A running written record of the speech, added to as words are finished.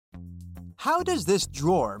How does this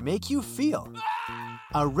drawer make you feel?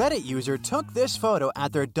 A Reddit user took this photo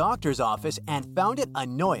at their doctor's office and found it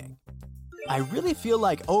annoying. I really feel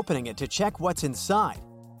like opening it to check what's inside.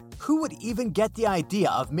 Who would even get the idea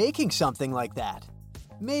of making something like that?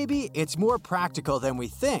 Maybe it's more practical than we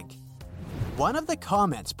think. One of the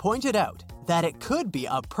comments pointed out that it could be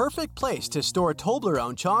a perfect place to store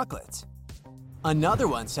Toblerone chocolates. Another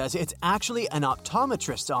one says it's actually an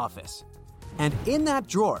optometrist's office. And in that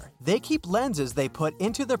drawer, they keep lenses they put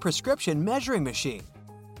into the prescription measuring machine.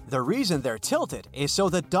 The reason they're tilted is so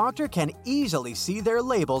the doctor can easily see their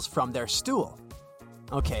labels from their stool.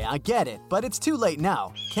 Okay, I get it, but it's too late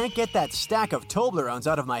now. Can't get that stack of Toblerones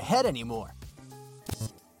out of my head anymore.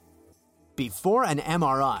 Before an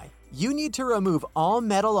MRI, you need to remove all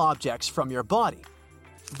metal objects from your body.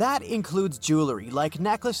 That includes jewelry like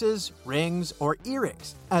necklaces, rings, or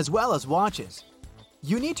earrings, as well as watches.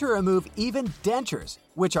 You need to remove even dentures,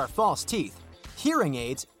 which are false teeth, hearing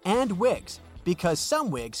aids, and wigs, because some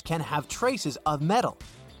wigs can have traces of metal.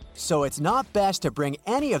 So it's not best to bring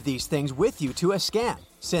any of these things with you to a scan,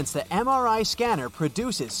 since the MRI scanner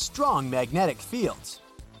produces strong magnetic fields.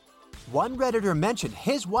 One Redditor mentioned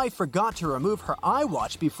his wife forgot to remove her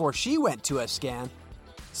iWatch before she went to a scan.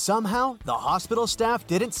 Somehow, the hospital staff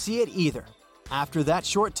didn't see it either. After that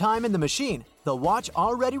short time in the machine, the watch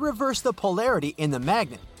already reversed the polarity in the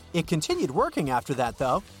magnet. It continued working after that,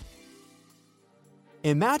 though.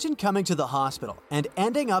 Imagine coming to the hospital and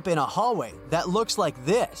ending up in a hallway that looks like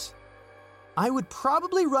this. I would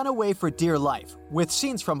probably run away for dear life, with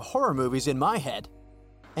scenes from horror movies in my head.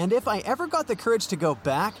 And if I ever got the courage to go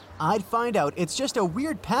back, I'd find out it's just a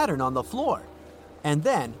weird pattern on the floor. And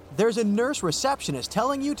then, there's a nurse receptionist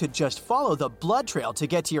telling you to just follow the blood trail to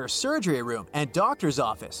get to your surgery room and doctor's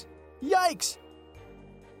office. Yikes!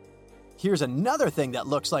 Here's another thing that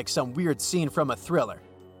looks like some weird scene from a thriller.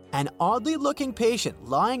 An oddly looking patient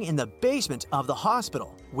lying in the basement of the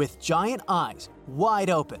hospital with giant eyes wide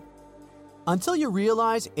open. Until you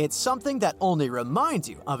realize it's something that only reminds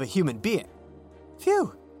you of a human being.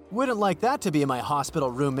 Phew, wouldn't like that to be my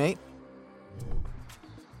hospital roommate.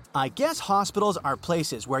 I guess hospitals are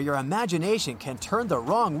places where your imagination can turn the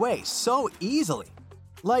wrong way so easily.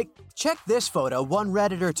 Like, check this photo one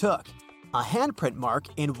Redditor took. A handprint mark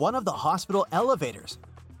in one of the hospital elevators.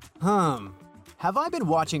 Have I been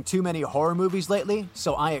watching too many horror movies lately,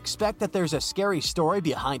 so I expect that there's a scary story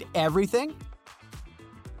behind everything?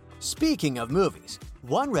 Speaking of movies,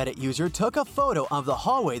 one Reddit user took a photo of the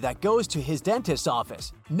hallway that goes to his dentist's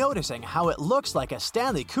office, noticing how it looks like a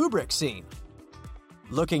Stanley Kubrick scene.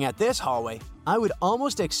 Looking at this hallway, I would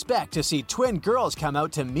almost expect to see twin girls come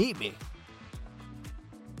out to meet me.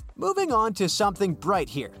 Moving on to something bright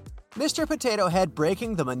here. Mr. Potato Head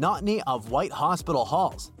breaking the monotony of white hospital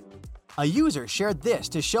halls. A user shared this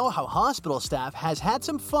to show how hospital staff has had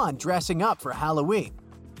some fun dressing up for Halloween.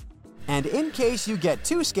 And in case you get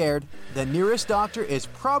too scared, the nearest doctor is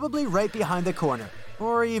probably right behind the corner,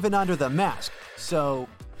 or even under the mask, so...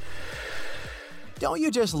 Don't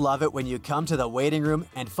you just love it when you come to the waiting room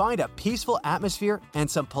and find a peaceful atmosphere and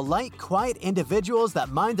some polite, quiet individuals that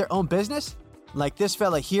mind their own business? Like this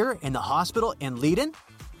fella here in the hospital in Leiden?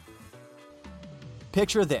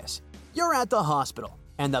 Picture this. You're at the hospital,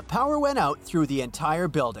 and the power went out through the entire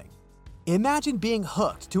building. Imagine being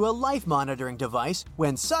hooked to a life monitoring device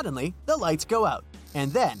when suddenly the lights go out,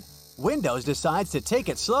 and then Windows decides to take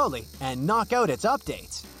it slowly and knock out its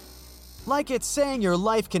updates. Like it's saying your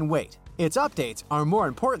life can wait. Its updates are more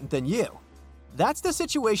important than you. That's the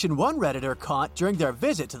situation one Redditor caught during their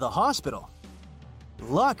visit to the hospital.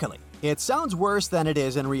 Luckily, it sounds worse than it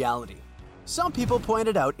is in reality. Some people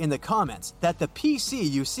pointed out in the comments that the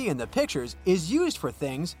PC you see in the pictures is used for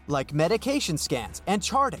things like medication scans and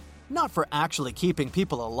charting, not for actually keeping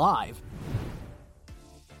people alive.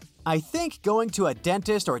 I think going to a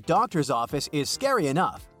dentist or doctor's office is scary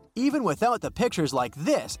enough, even without the pictures like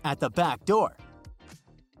this at the back door.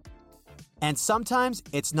 And sometimes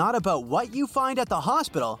it's not about what you find at the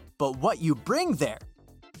hospital, but what you bring there.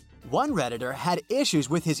 One Redditor had issues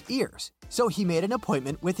with his ears, so he made an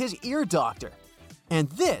appointment with his ear doctor. And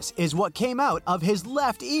this is what came out of his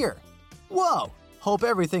left ear. Whoa, hope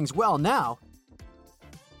everything's well now.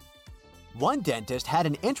 One dentist had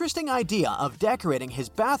an interesting idea of decorating his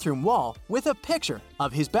bathroom wall with a picture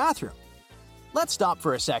of his bathroom. Let's stop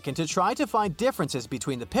for a second to try to find differences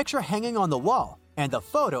between the picture hanging on the wall and the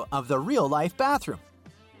photo of the real-life bathroom.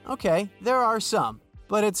 Okay, there are some,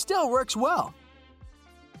 but it still works well.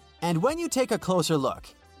 And when you take a closer look,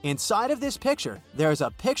 inside of this picture, there's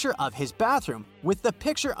a picture of his bathroom with the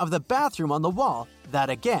picture of the bathroom on the wall that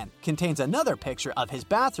again contains another picture of his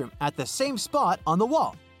bathroom at the same spot on the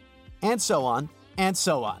wall. and so on, and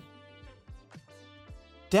so on.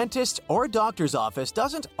 Dentist or doctor's office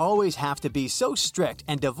doesn't always have to be so strict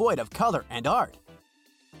and devoid of color and art.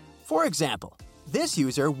 For example, this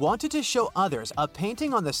user wanted to show others a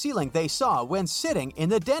painting on the ceiling they saw when sitting in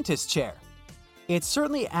the dentist chair. It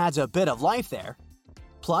certainly adds a bit of life there.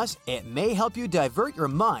 Plus, it may help you divert your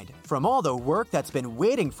mind from all the work that's been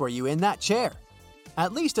waiting for you in that chair,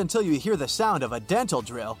 at least until you hear the sound of a dental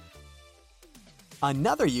drill.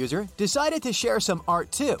 Another user decided to share some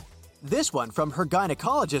art too, this one from her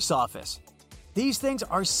gynecologist's office. These things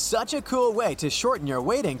are such a cool way to shorten your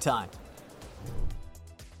waiting time.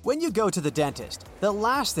 When you go to the dentist, the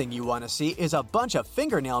last thing you want to see is a bunch of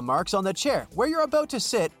fingernail marks on the chair where you're about to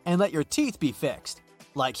sit and let your teeth be fixed.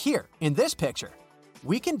 Like here, in this picture.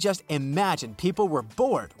 We can just imagine people were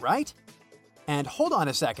bored, right? And hold on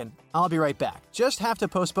a second, I'll be right back. Just have to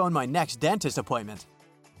postpone my next dentist appointment.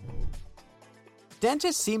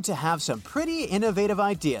 Dentists seem to have some pretty innovative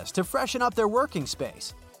ideas to freshen up their working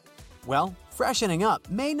space. Well, freshening up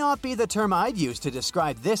may not be the term I'd use to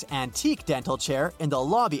describe this antique dental chair in the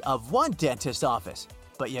lobby of one dentist office,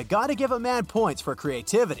 but you gotta give a man points for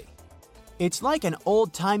creativity. It's like an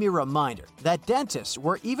old-timey reminder that dentists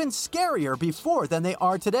were even scarier before than they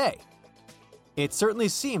are today. It certainly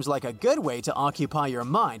seems like a good way to occupy your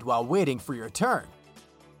mind while waiting for your turn.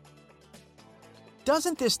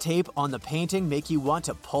 Doesn't this tape on the painting make you want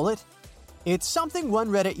to pull it? It's something one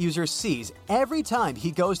Reddit user sees every time he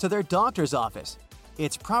goes to their doctor's office.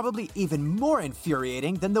 It's probably even more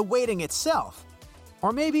infuriating than the waiting itself.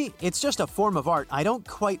 Or maybe it's just a form of art I don't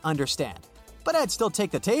quite understand. But I'd still take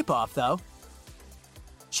the tape off, though.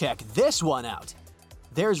 Check this one out.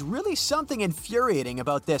 There's really something infuriating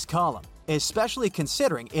about this column, especially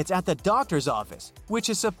considering it's at the doctor's office, which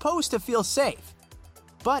is supposed to feel safe.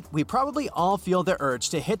 But we probably all feel the urge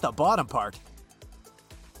to hit the bottom part.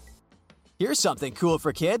 Here's something cool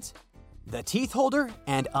for kids. The teeth holder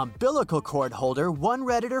and umbilical cord holder one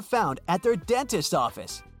Redditor found at their dentist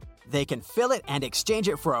office. They can fill it and exchange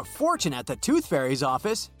it for a fortune at the Tooth Fairy's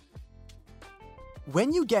office.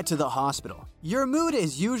 When you get to the hospital, your mood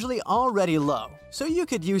is usually already low, so you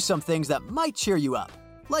could use some things that might cheer you up,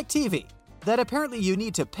 like TV, that apparently you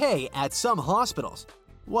need to pay at some hospitals.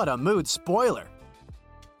 What a mood spoiler!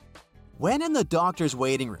 When in the doctor's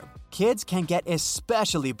waiting room, kids can get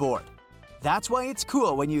especially bored. That's why it's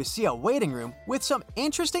cool when you see a waiting room with some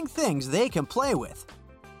interesting things they can play with.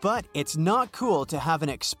 But it's not cool to have an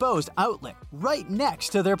exposed outlet right next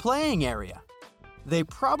to their playing area. They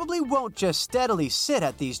probably won't just steadily sit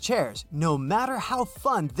at these chairs, no matter how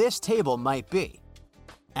fun this table might be.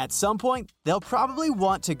 At some point, they'll probably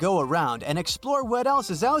want to go around and explore what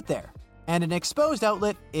else is out there, and an exposed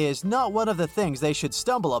outlet is not one of the things they should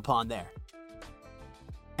stumble upon there.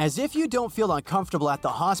 As if you don't feel uncomfortable at the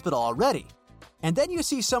hospital already, and then you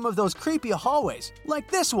see some of those creepy hallways, like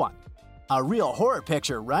this one. A real horror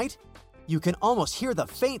picture, right? You can almost hear the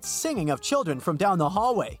faint singing of children from down the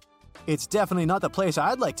hallway. It's definitely not the place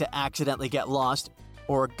I'd like to accidentally get lost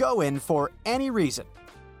or go in for any reason.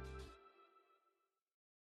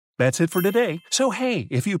 That's it for today. So hey,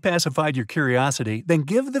 if you pacified your curiosity, then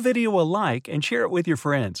give the video a like and share it with your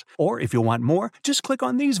friends. Or if you want more, just click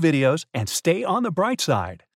on these videos and stay on the bright side.